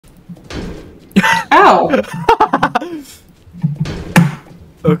Ow!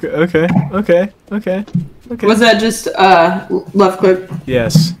 Okay. Was that just, left click?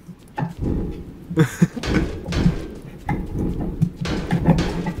 Yes.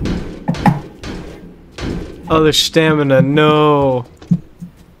 Oh, there's stamina. No.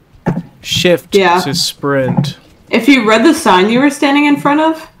 Shift to sprint. If you read the sign you were standing in front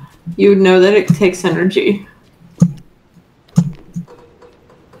of, you would know that it takes energy.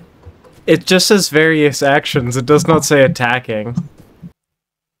 It just says various actions. It does not say attacking.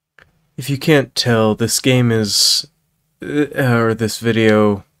 If you can't tell, this game is... or this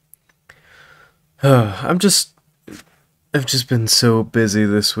video... I've just been so busy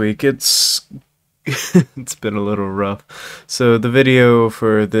this week. It's been a little rough. So the video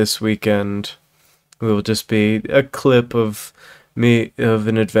for this weekend will just be a clip of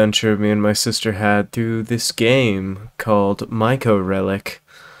an adventure me and my sister had through this game called Mycorelic.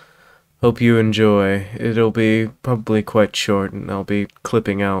 Hope you enjoy. It'll be probably quite short, and I'll be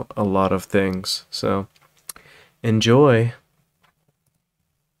clipping out a lot of things. So, enjoy.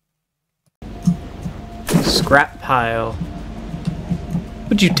 Scrap pile.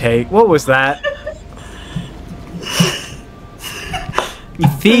 What'd you take? What was that? You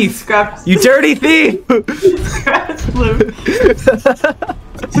thief! Scraps. You dirty thief! Scraps loot.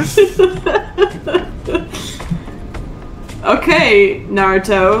 Okay,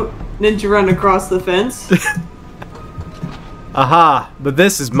 Naruto. Ninja run across the fence. Aha! But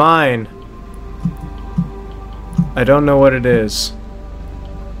this is mine. I don't know what it is.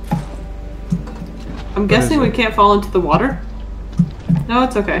 I'm guessing we can't fall into the water? No,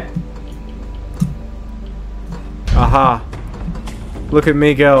 it's okay. Aha. Look at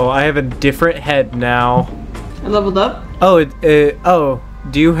me go. I have a different head now. I leveled up? Oh, oh,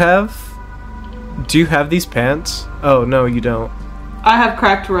 do you have these pants? Oh, no, you don't. I have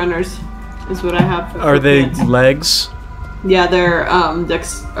cracked runners, is what I have. Are they pants. legs? Yeah, they're,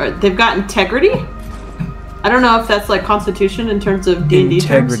 they've got integrity? I don't know if that's like constitution in terms of D&D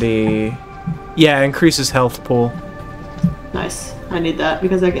integrity. Terms. Yeah, increases health pool. Nice. I need that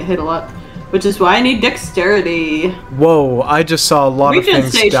because I get hit a lot. Which is why I need dexterity. Whoa, I just saw a lot of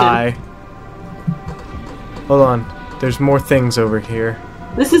things die. Hold on. There's more things over here.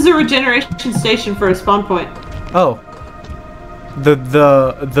 This is a regeneration station for a spawn point. Oh.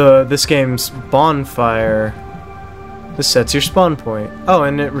 This game's bonfire. This sets your spawn point. Oh,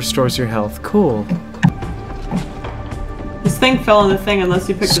 and it restores your health. Cool. This thing fell in the thing unless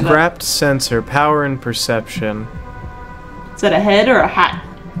you picked it up. Scrapped sensor, power and perception. Is that a head or a hat?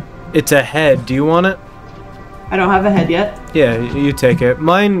 It's a head. Do you want it? I don't have a head yet. Yeah, you take it.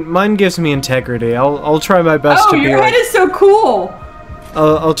 Mine gives me integrity. I'll try my best to be your head is so cool!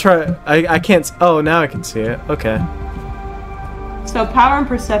 I'll try. I can't. Oh, now I can see it. Okay. So power and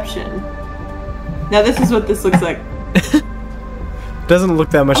perception. Now this is what this looks like. Doesn't look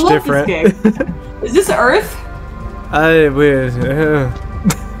that much different. This game. Is this Earth?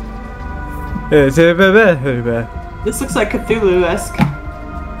 This looks like Cthulhu-esque.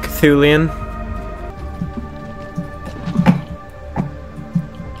 Cthulian.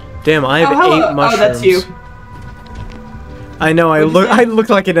 Damn, I have 8 mushrooms. Oh, that's you. I know. I look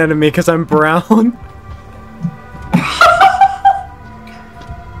like an enemy because I'm brown.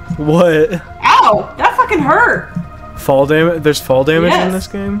 What? Ow! That fucking hurt! Fall damage? There's fall damage yes. in this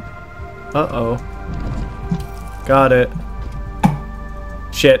game? Uh-oh. Got it.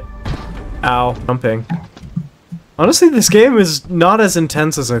 Shit. Ow. Jumping. Honestly, this game is not as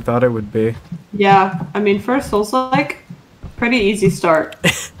intense as I thought it would be. Yeah, I mean, for a Souls-like, pretty easy start.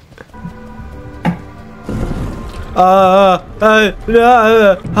 Hi.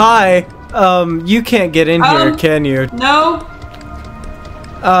 You can't get in here, can you? No.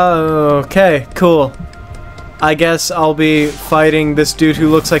 Okay, cool. I guess I'll be fighting this dude who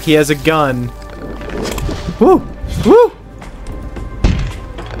looks like he has a gun. Woo! Woo!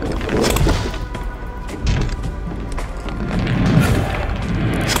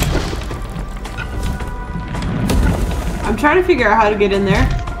 I'm trying to figure out how to get in there.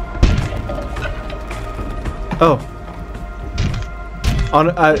 Oh.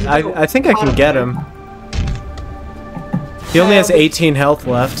 I think I can get him. He only has 18 health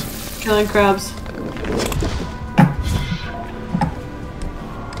left. Killing crabs.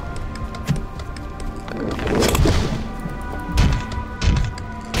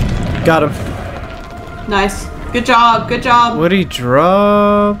 Got him. Nice. Good job. Good job. What'd he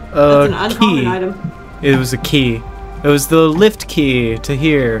drop? That's an uncommon item. It was a key. It was the lift key to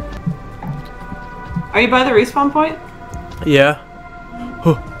here. Are you by the respawn point? Yeah.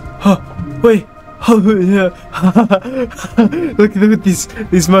 Wait. Oh, yeah. Look at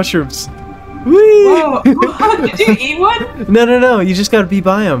these mushrooms. Whee! Whoa! Did you eat one? No, no, no. You just gotta be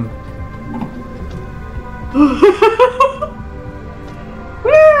by him.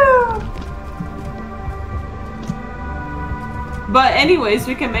 Woo! But anyways,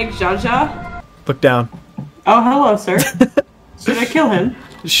 we can make Jaja. Look down. Oh, hello, sir. Should I kill him?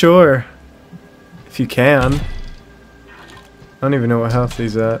 Sure. If you can. I don't even know what health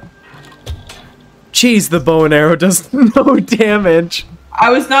he's at. Jeez, the bow and arrow does no damage.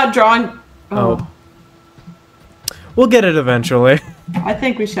 I was not drawing... Oh. We'll get it eventually. I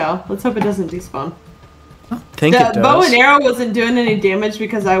think we shall. Let's hope it doesn't despawn. I think it does. The bow and arrow wasn't doing any damage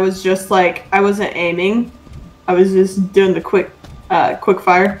because I was just like... I wasn't aiming. I was just doing the quick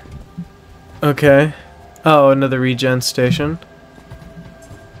fire. Okay. Oh, another regen station.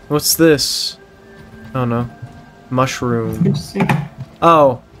 What's this? Oh no. Mushroom. Interesting.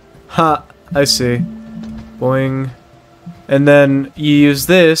 Oh. Ha. I see. Boing. And then you use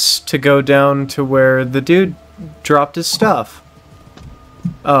this to go down to where the dude dropped his stuff.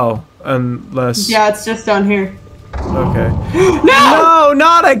 Oh, unless... Yeah, it's just down here. Okay. No! No,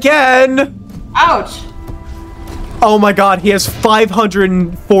 not again! Ouch! Oh my god, he has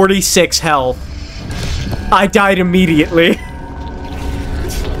 546 health. I died immediately.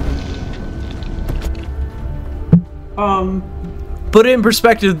 Put it in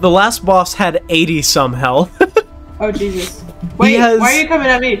perspective, the last boss had 80 some health. Oh Jesus. Wait, why are you coming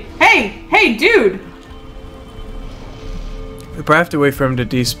at me? Hey! Hey, dude! We probably have to wait for him to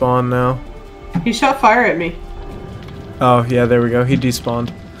despawn now. He shot fire at me. Oh, yeah, there we go. He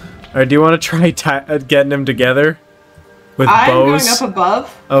despawned. Alright, do you want to try getting him together? With bows? I'm going up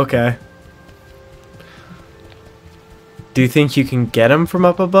above. Okay. Do you think you can get him from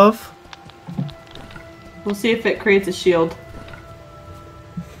up above? We'll see if it creates a shield.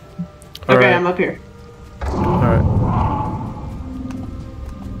 All Okay, right. I'm up here. Alright.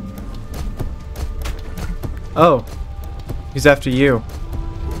 Oh. He's after you.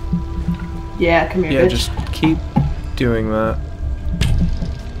 Yeah, come here, Yeah, bitch. just keep doing that.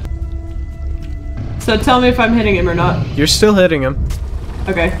 So tell me if I'm hitting him or not. You're still hitting him.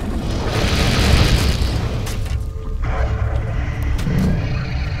 Okay.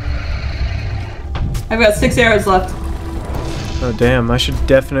 I've got 6 arrows left. Oh damn, I should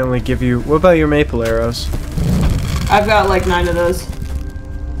definitely give you... What about your maple arrows? I've got like 9 of those.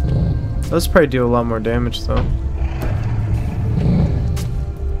 Those probably do a lot more damage though.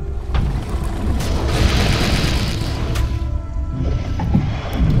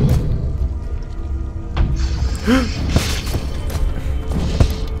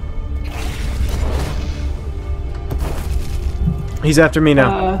 He's after me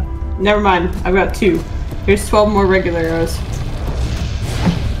now. Never mind. I've got 2. Here's 12 more regular arrows.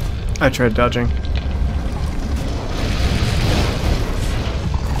 I tried dodging.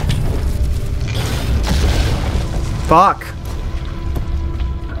 Fuck.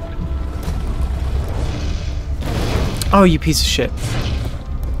 Oh, you piece of shit.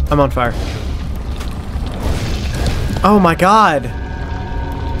 I'm on fire. Oh my god.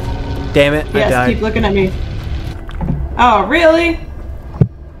 Damn it, I died. Yes, keep looking at me. Oh, really?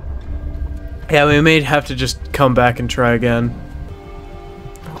 Yeah, we may have to just come back and try again.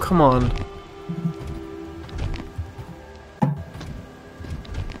 Oh, come on.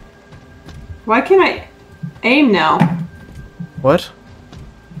 Why can't I aim now? What?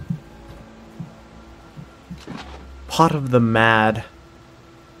 Pot of the Mad.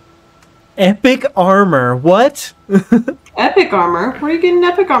 Epic armor. What? Epic armor? Where are you getting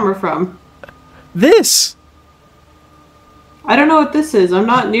epic armor from? This! I don't know what this is. I'm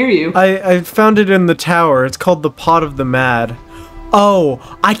not near you. I found it in the tower. It's called the Pot of the Mad.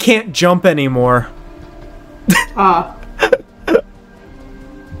 Oh, I can't jump anymore. Ah.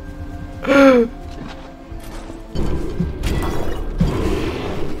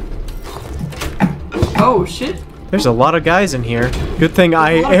 Oh shit. There's a lot of guys in here. Good thing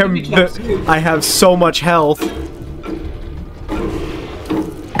I have so much health.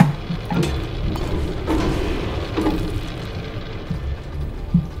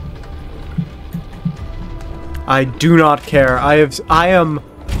 I do not care.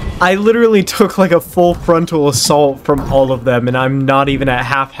 I literally took like a full frontal assault from all of them and I'm not even at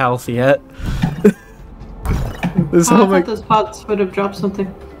half health yet. I thought those pots would have dropped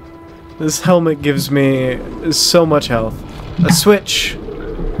something. This helmet gives me so much health. A switch.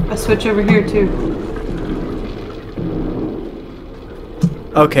 A switch over here too.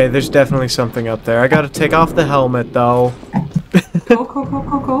 Okay, there's definitely something up there. I gotta take off the helmet though.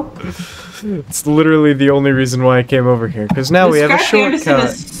 Cool. It's literally the only reason why I came over here. Because now we have a shortcut.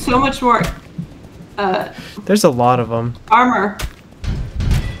 Has so much more. There's a lot of them. Armor.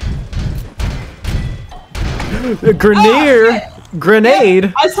 Grenade? Grenade?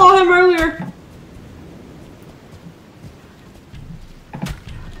 Yeah, I saw him earlier.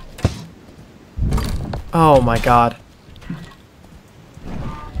 Oh my god.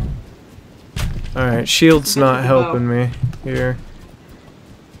 Alright, shield's not helping me here.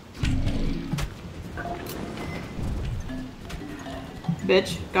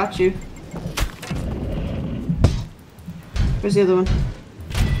 Bitch, got you. Where's the other one?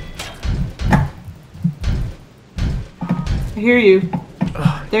 I hear you.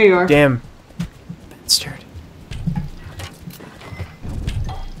 Oh, there you are. Damn. Bastard.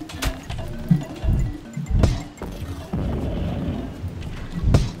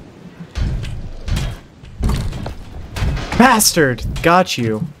 Bastard! Got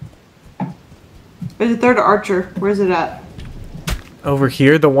you. There's a third archer. Where's it at? Over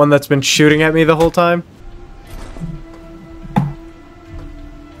here, the one that's been shooting at me the whole time?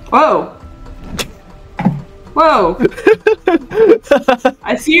 Whoa! Whoa!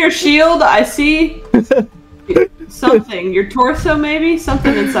 I see your shield, I see something. Your torso, maybe?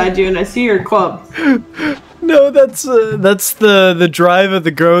 Something inside you, and I see your club. No, that's the drive of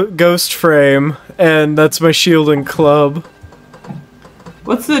the ghost frame, and that's my shield and club.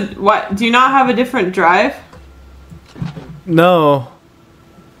 What's the... what? Do you not have a different drive? No.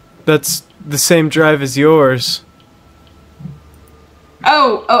 That's the same drive as yours.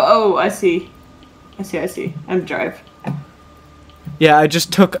 Oh, I see. I see. I'm drive. Yeah, I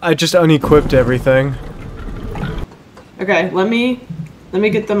just unequipped everything. Okay, let me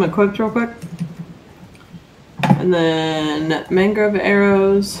get them equipped real quick. And then mangrove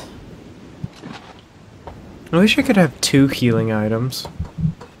arrows. I wish I could have 2 healing items.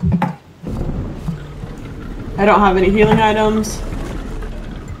 I don't have any healing items.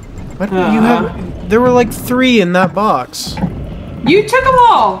 Why don't you have... There were like 3 in that box. You took them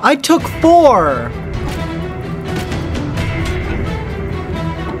all! I took 4!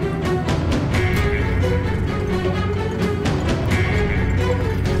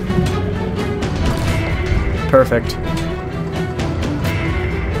 Perfect.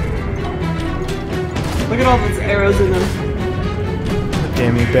 Look at all those arrows in them.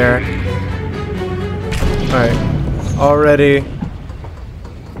 Damn you, Barrett. Alright. Already.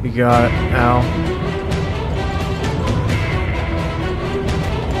 We got Al.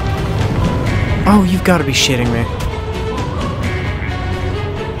 Oh, you've got to be shitting me.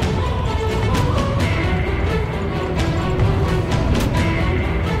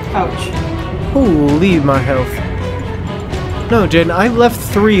 Ouch. Holy my health. No, Jaden, I left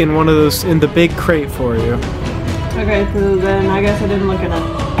 3 in one of those, in the big crate for you. Okay, so then I guess I didn't look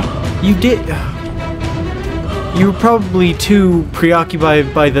enough. You did. You were probably too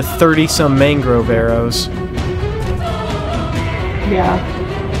preoccupied by the 30-some mangrove arrows. Yeah.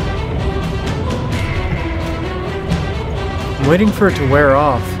 I'm waiting for it to wear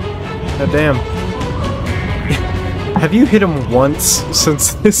off. God damn. Have you hit him once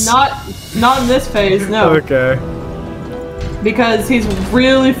since this? Not in this phase, no. Okay. Because he's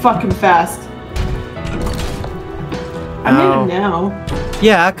really fucking fast. I made him now.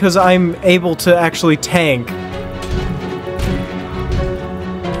 Yeah, because I'm able to actually tank.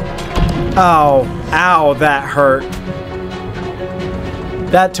 Ow. Ow, that hurt.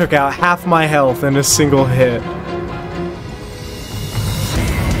 That took out half my health in a single hit.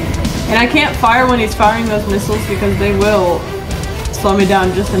 And I can't fire when he's firing those missiles because they will slow me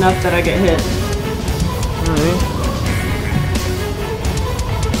down just enough that I get hit. Alright.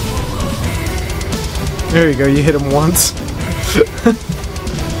 There you go, you hit him once.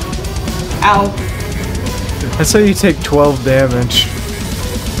 Ow. I saw you take 12 damage.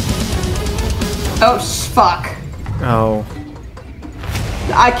 Oh, fuck. Oh.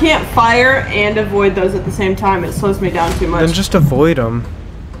 I can't fire and avoid those at the same time. It slows me down too much. Then just avoid them.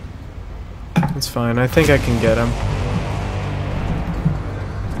 It's fine. I think I can get him.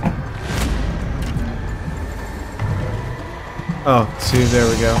 Oh, see, there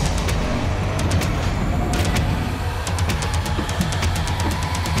we go.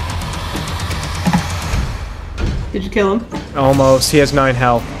 Did you kill him? Almost. He has 9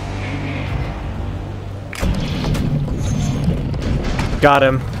 health. Got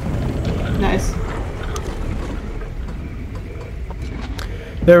him. Nice.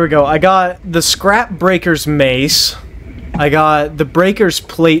 There we go. I got the Scrap Breaker's mace. I got the Breaker's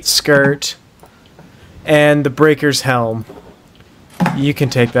plate skirt. And the Breaker's helm. You can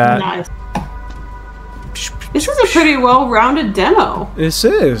take that. Nice. This is a pretty well-rounded demo. This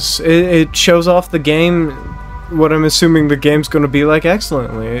is. It shows off the game, what I'm assuming the game's going to be like,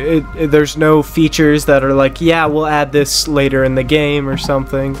 excellently. There's no features that are like, yeah, we'll add this later in the game or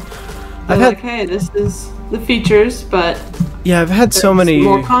something. They're like, hey, this is the features, but yeah, I've had so many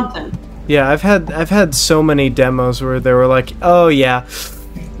more content. Yeah, I've had so many demos where they were like, oh yeah,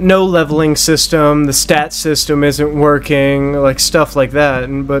 no leveling system, the stat system isn't working, like stuff like that,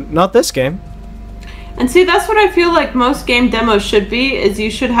 but not this game. And see, that's what I feel like most game demos should be, is you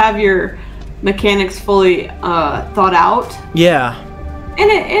should have your mechanics fully thought out. Yeah. And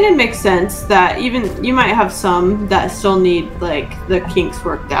it makes sense that even you might have some that still need like the kinks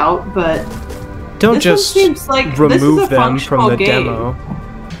worked out, but don't just seems like remove them from the demo.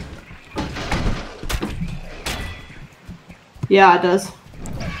 Yeah, it does.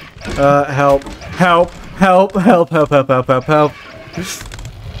 Help. Help. Help. Help. Help. Help. Help. Help. Help.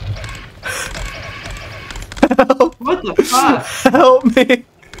 Help. What the fuck? Help me.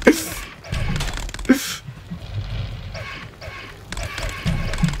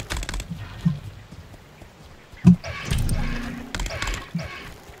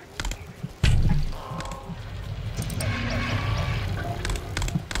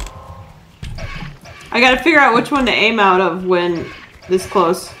 I gotta figure out which one to aim out of when this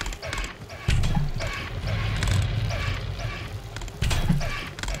close.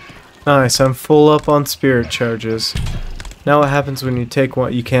 Nice, I'm full up on spirit charges. Now what happens when you take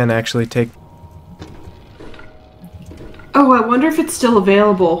what you can actually take? Oh, I wonder if it's still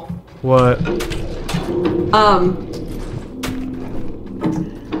available. What?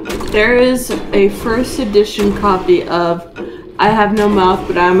 There is a first edition copy of I Have No Mouth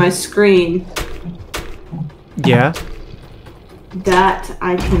But On My Screen. Yeah? That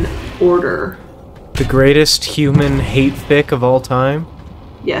I can order. The greatest human hate fic of all time?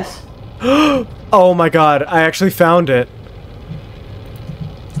 Yes. Oh my god, I actually found it.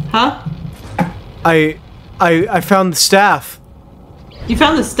 Huh? I found the staff. You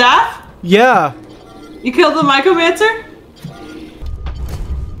found the staff? Yeah. You killed the Mycomancer?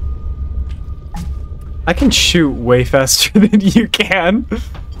 I can shoot way faster than you can.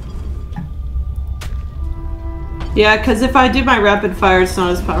 Yeah, because if I do my rapid fire, it's not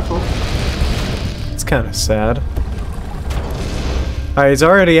as powerful. It's kind of sad. Alright, he's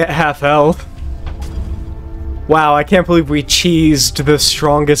already at half health. Wow, I can't believe we cheesed the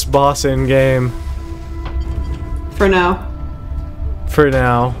strongest boss in game. For now. For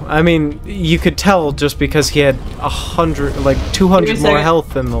now. I mean, you could tell just because he had 100, like 200 more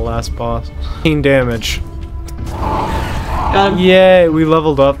health than the last boss. 15 damage. Got him. Yay, we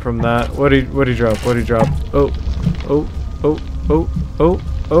leveled up from that. What'd he drop? What'd he drop? Oh, oh, oh, oh, oh,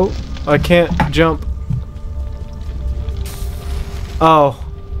 oh. I can't jump. Oh.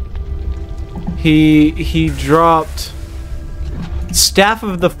 He dropped Staff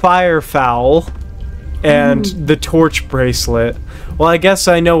of the Firefowl and the torch bracelet. Well, I guess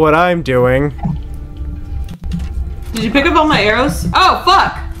I know what I'm doing. Did you pick up all my arrows? Oh,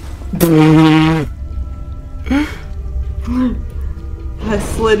 fuck! I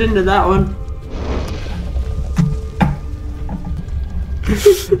slid into that one.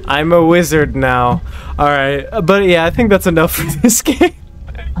 I'm a wizard now. Alright, but yeah, I think that's enough for this game.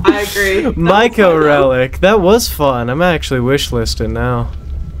 I agree. Mycorelic. That was fun. I'm actually wishlisting now.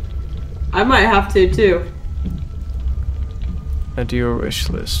 I might have to, too. Add to your wish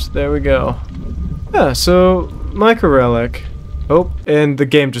list. There we go. Yeah, so Mycorelic. Oh, and the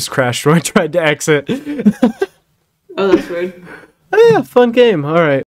game just crashed when I tried to exit. Oh, that's weird. Oh yeah, fun game. Alright.